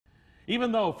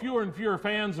Even though fewer and fewer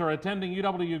fans are attending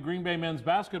UW Green Bay men's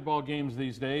basketball games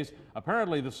these days,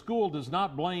 apparently the school does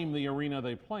not blame the arena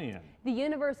they play in. The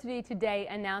university today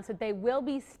announced that they will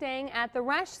be staying at the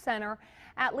Resch Center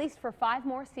at least for 5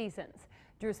 more seasons.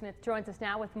 Drew Smith joins us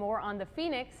now with more on the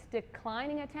Phoenix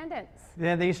declining attendance.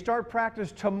 Yeah, they start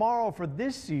practice tomorrow for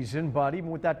this season, but even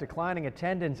with that declining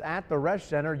attendance at the Resch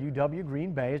Center, UW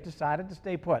Green Bay has decided to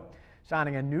stay put,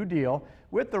 signing a new deal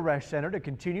with the Resch Center to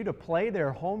continue to play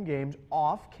their home games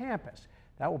off campus.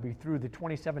 That will be through the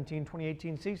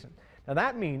 2017-2018 season. Now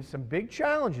that means some big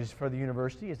challenges for the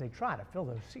university as they try to fill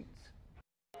those seats.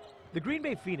 The Green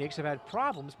Bay Phoenix have had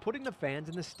problems putting the fans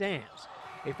in the stands.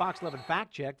 A Fox 11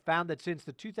 fact check found that since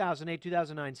the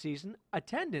 2008-2009 season,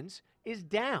 attendance is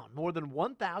down more than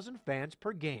 1,000 fans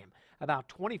per game, about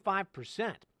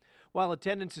 25%. While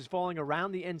attendance is falling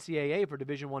around the NCAA for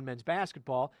Division I men's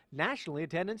basketball, nationally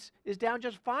attendance is down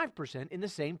just 5% in the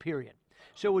same period.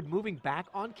 So would moving back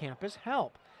on campus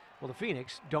help? Well, the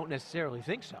Phoenix don't necessarily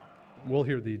think so. We'll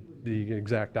hear the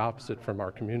exact opposite from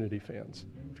our community fans.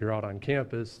 If you're out on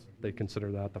campus, they consider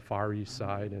that the far east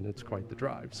side, and it's quite the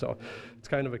drive. So it's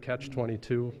kind of a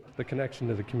catch-22. The connection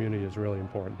to the community is really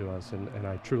important to us, and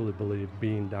I truly believe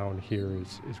being down here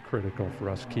is critical for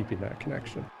us keeping that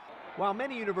connection. While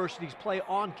many universities play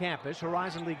on campus,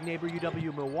 Horizon League neighbor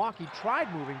UW-Milwaukee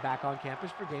tried moving back on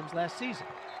campus for games last season.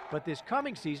 But this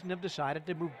coming season have decided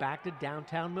to move back to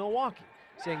downtown Milwaukee,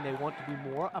 saying they want to be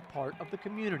more a part of the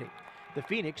community. The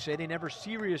Phoenix say they never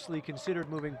seriously considered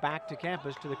moving back to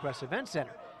campus to the Crest Event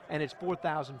Center and its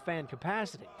 4,000 fan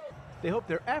capacity. They hope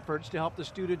their efforts to help the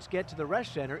students get to the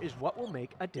Resch Center is what will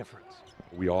make a difference.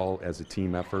 We all, as a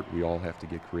team effort, we all have to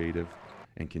get creative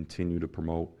and continue to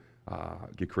promote,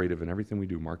 get creative in everything we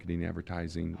do, marketing,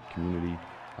 advertising, community,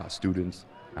 students,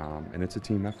 and it's a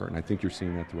team effort. And I think you're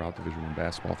seeing that throughout Division I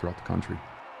basketball throughout the country.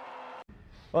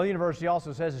 Well, the university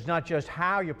also says it's not just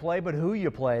how you play, but who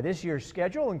you play. This year's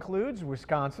schedule includes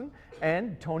Wisconsin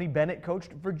and Tony Bennett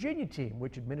coached Virginia team,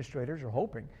 which administrators are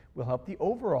hoping will help the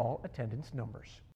overall attendance numbers.